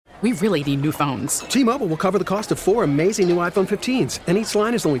We really need new phones. T-Mobile will cover the cost of 4 amazing new iPhone 15s, and each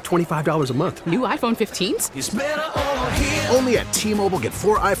line is only $25 a month. New iPhone 15s? It's better over here. Only at T-Mobile, get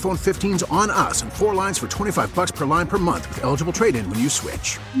 4 iPhone 15s on us and 4 lines for $25 per line per month with eligible trade-in when you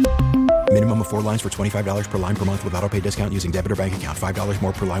switch. Minimum of 4 lines for $25 per line per month with autopay discount using debit or bank account. $5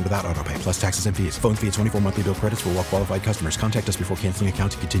 more per line without autopay, plus taxes and fees. Phone fee at 24 monthly bill credits for well-qualified customers. Contact us before canceling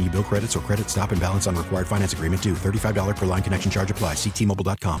account to continue bill credits or credit stop and balance on required finance agreement due. $35 per line connection charge applies. See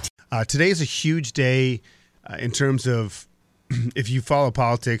T-Mobile.com. Today is a huge day in terms of, if you follow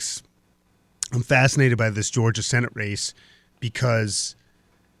politics, I'm fascinated by this Georgia Senate race because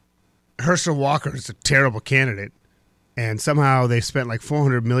Herschel Walker is a terrible candidate. And somehow they spent like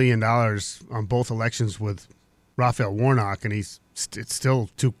 $400 million on both elections with Raphael Warnock, and it's still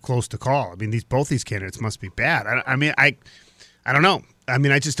too close to call. I mean, both these candidates must be bad. I don't know. I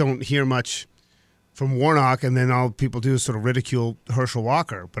mean, I just don't hear much from Warnock, and then all people do is sort of ridicule Herschel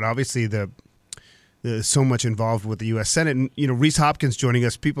Walker. But obviously, there's so much involved with the U.S. Senate. And, Reese Hopkins joining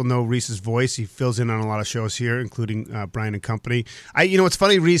us. People know Reese's voice. He fills in on a lot of shows here, including Brian and Company. It's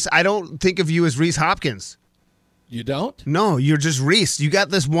funny, Reese, I don't think of you as Reese Hopkins. You don't? No, you're just Reese. You got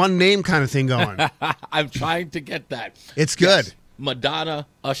this one name kind of thing going. I'm trying to get that. It's good. Yes. Madonna,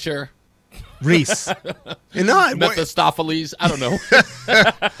 Usher, Reese. Mephistopheles. I don't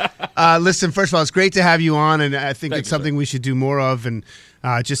know. Listen, first of all, it's great to have you on, and I think it's something we should do more of. And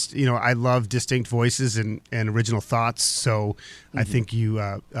I love distinct voices and original thoughts. So I think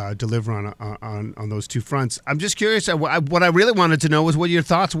you deliver on those two fronts. I'm just curious. What I really wanted to know was what your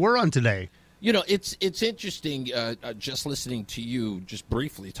thoughts were on today. It's interesting just listening to you just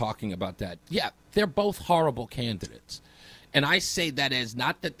briefly talking about that. Yeah, they're both horrible candidates. And I say that as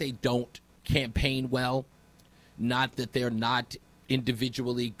not that they don't campaign well, not that they're not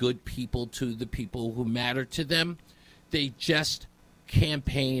individually good people to the people who matter to them. They just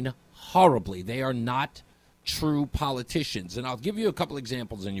campaign horribly. They are not true politicians. And I'll give you a couple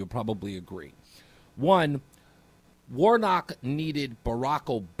examples and you'll probably agree. One, Warnock needed Barack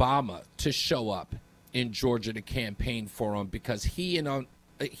Obama to show up in Georgia to campaign for him because he in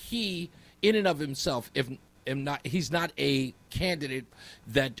and of himself, he's not a candidate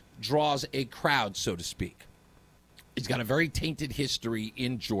that draws a crowd, so to speak. He's got a very tainted history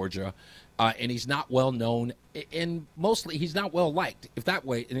in Georgia, and he's not well known, and mostly he's not well liked. If that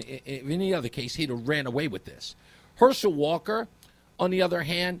way, in any other case, he'd have ran away with this. Herschel Walker, on the other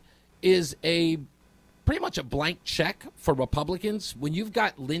hand, is pretty much a blank check for Republicans. When you've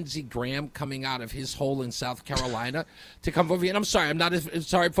got Lindsey Graham coming out of his hole in South Carolina to come over here, and I'm sorry,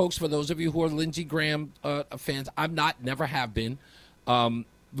 sorry, folks, for those of you who are Lindsey Graham fans. I'm not, never have been.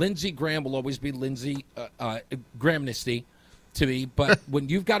 Lindsey Graham will always be Lindsey Grahamnesty to me, but when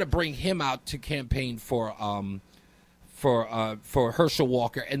you've got to bring him out to campaign for Herschel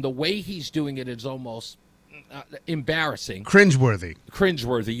Walker, and the way he's doing it is almost embarrassing.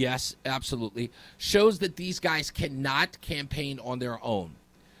 Cringeworthy, yes, absolutely. Shows that these guys cannot campaign on their own.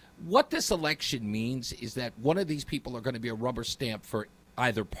 What this election means is that one of these people are going to be a rubber stamp for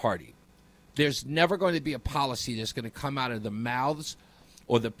either party. There's never going to be a policy that's going to come out of the mouths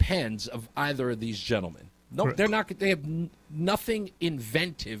or the pens of either of these gentlemen. No, they're not. They have nothing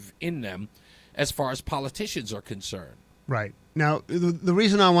inventive in them as far as politicians are concerned. Right. Now, the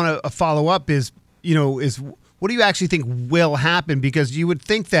reason I want to follow up is what do you actually think will happen? Because you would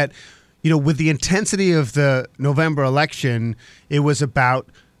think that, with the intensity of the November election, it was about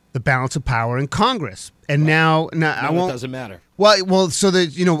the balance of power in Congress. And now it doesn't matter. Well, so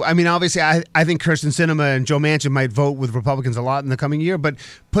that, obviously I think Kyrsten Sinema and Joe Manchin might vote with Republicans a lot in the coming year, but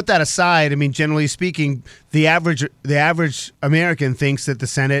put that aside, generally speaking, the average American thinks that the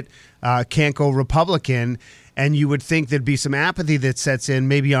Senate can't go Republican. And you would think there'd be some apathy that sets in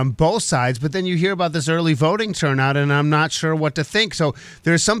maybe on both sides, but then you hear about this early voting turnout, and I'm not sure what to think. So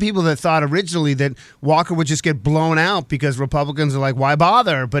there are some people that thought originally that Walker would just get blown out because Republicans are like, why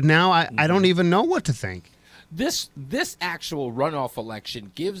bother? But now I don't even know what to think. This actual runoff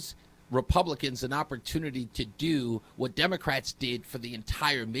election gives Republicans an opportunity to do what Democrats did for the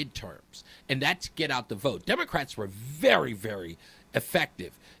entire midterms, and that's get out the vote. Democrats were very, very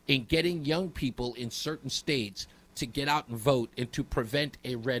effective in getting young people in certain states to get out and vote and to prevent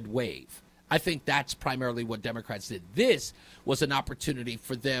a red wave. I think that's primarily what Democrats did. This was an opportunity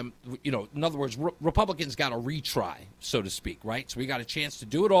for them, in other words, Republicans got a retry, so to speak, right? So we got a chance to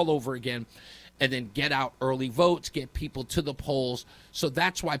do it all over again and then get out early votes, get people to the polls. So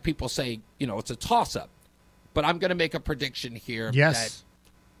that's why people say, it's a toss-up. But I'm going to make a prediction here that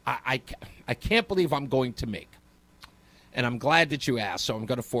I can't believe I'm going to make. And I'm glad that you asked, so I'm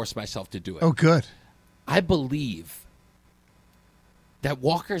going to force myself to do it. Oh, good. I believe that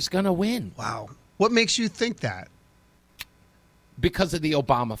Walker's going to win. Wow. What makes you think that? Because of the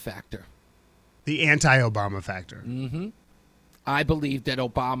Obama factor. The anti-Obama factor. Mm-hmm. I believe that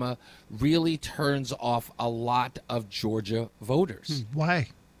Obama really turns off a lot of Georgia voters. Why?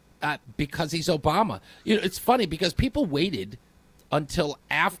 Because he's Obama. You know, it's funny because people waited until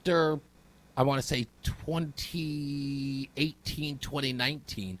after, I want to say 2018,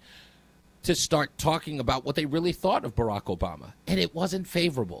 2019, to start talking about what they really thought of Barack Obama. And it wasn't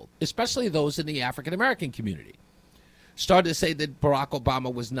favorable, especially those in the African-American community. Started to say that Barack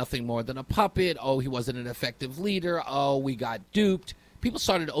Obama was nothing more than a puppet. Oh, he wasn't an effective leader. Oh, we got duped. People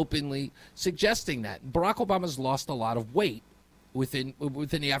started openly suggesting that. Barack Obama's lost a lot of weight within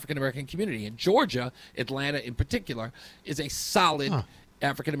the African-American community. And Georgia, Atlanta in particular, is a solid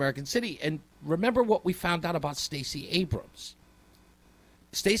African-American city. And remember what we found out about Stacey Abrams.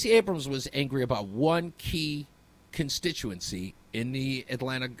 Stacey Abrams was angry about one key constituency in the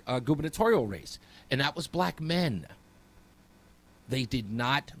Atlanta gubernatorial race, and that was black men. They did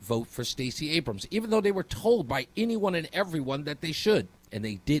not vote for Stacey Abrams, even though they were told by anyone and everyone that they should, and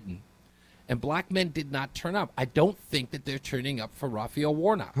they didn't. And black men did not turn up. I don't think that they're turning up for Raphael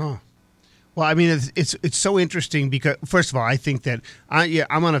Warnock. Huh. Well, I mean, it's so interesting because, first of all, I think that I'm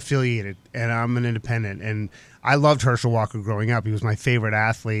unaffiliated and I'm an independent, and I loved Herschel Walker growing up. He was my favorite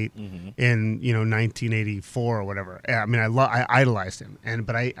athlete in 1984 or whatever. I mean, I idolized him,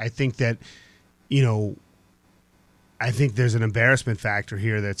 but I think that I think there's an embarrassment factor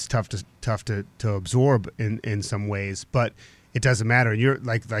here that's tough to absorb in some ways, but it doesn't matter. You're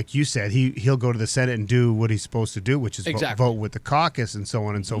like you said, he'll go to the Senate and do what he's supposed to do, which is vote with the caucus and so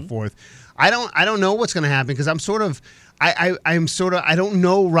on and so forth. I don't know what's going to happen because I don't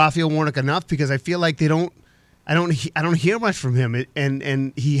know Raphael Warnock enough because I feel like I don't hear much from him,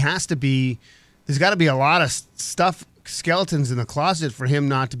 and he has to be. There's got to be a lot of skeletons in the closet for him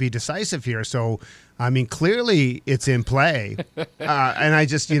not to be decisive here. So, I mean, clearly it's in play, and I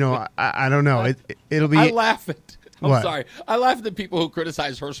just I don't know. It'll be. I laugh at. What? Sorry. I laugh at the people who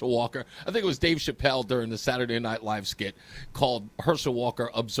criticize Herschel Walker. I think it was Dave Chappelle during the Saturday Night Live skit called Herschel Walker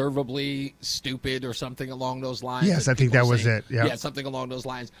observably stupid or something along those lines. Yes, I think that was it. Yeah, something along those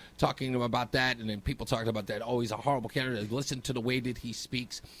lines, talking to him about that, and then people talking about that. Oh, he's a horrible candidate. Listen to the way that he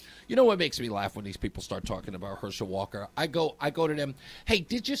speaks. You know what makes me laugh when these people start talking about Herschel Walker? I go to them, hey,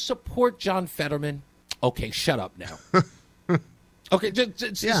 did you support John Fetterman? Okay, shut up now. Okay,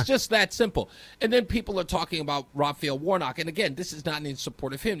 it's just that simple. And then people are talking about Raphael Warnock. And again, this is not in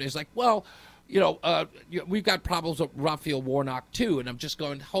support of him. It's like, well, we've got problems with Raphael Warnock too. And I'm just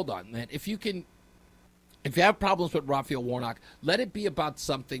going, hold on, man. If you have problems with Raphael Warnock, let it be about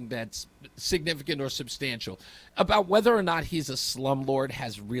something that's significant or substantial. About whether or not he's a slumlord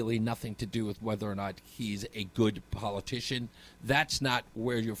has really nothing to do with whether or not he's a good politician. That's not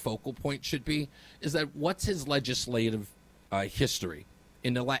where your focal point should be. Is that what's his legislative history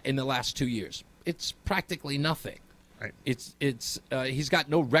in the last 2 years? It's practically nothing. Right. He's got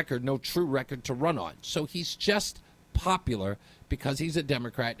no true record to run on. So he's just popular because he's a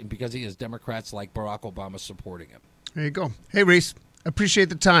Democrat and because he has Democrats like Barack Obama supporting him. There you go. Hey, Reese, appreciate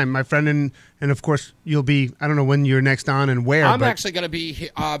the time, my friend, and of course you'll be. I don't know when you're next on and where. I'm actually going to be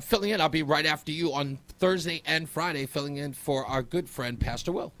filling in. I'll be right after you on Thursday and Friday, filling in for our good friend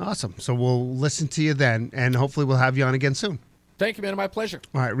Pastor Will. Awesome. So we'll listen to you then, and hopefully we'll have you on again soon. Thank you, man. My pleasure.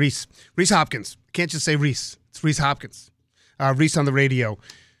 All right, Reese Hopkins. Can't just say Reese. It's Reese Hopkins. Reese on the radio,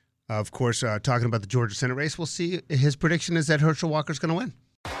 of course, talking about the Georgia Senate race. We'll see. His prediction is that Herschel Walker's going to win.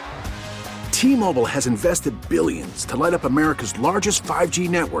 T-Mobile has invested billions to light up America's largest 5G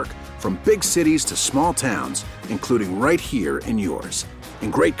network, from big cities to small towns, including right here in yours.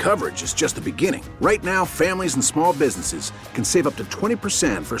 And great coverage is just the beginning. Right now, families and small businesses can save up to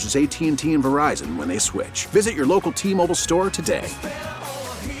 20% versus AT&T and Verizon when they switch. Visit your local T-Mobile store today.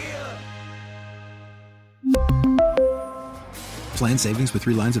 Plan savings with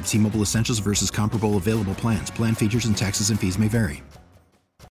 3 lines of T-Mobile Essentials versus comparable available plans. Plan features and taxes and fees may vary.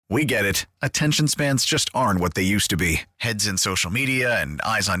 We get it. Attention spans just aren't what they used to be. Heads in social media and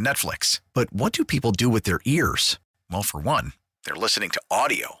eyes on Netflix. But what do people do with their ears? Well, for one, they're listening to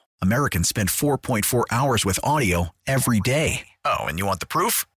audio. Americans spend 4.4 hours with audio every day. Oh, and you want the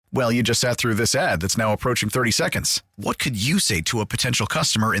proof? Well, you just sat through this ad that's now approaching 30 seconds. What could you say to a potential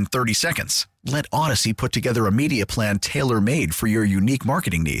customer in 30 seconds? Let Odyssey put together a media plan tailor-made for your unique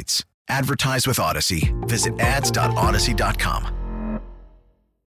marketing needs. Advertise with Odyssey. Visit ads.odyssey.com.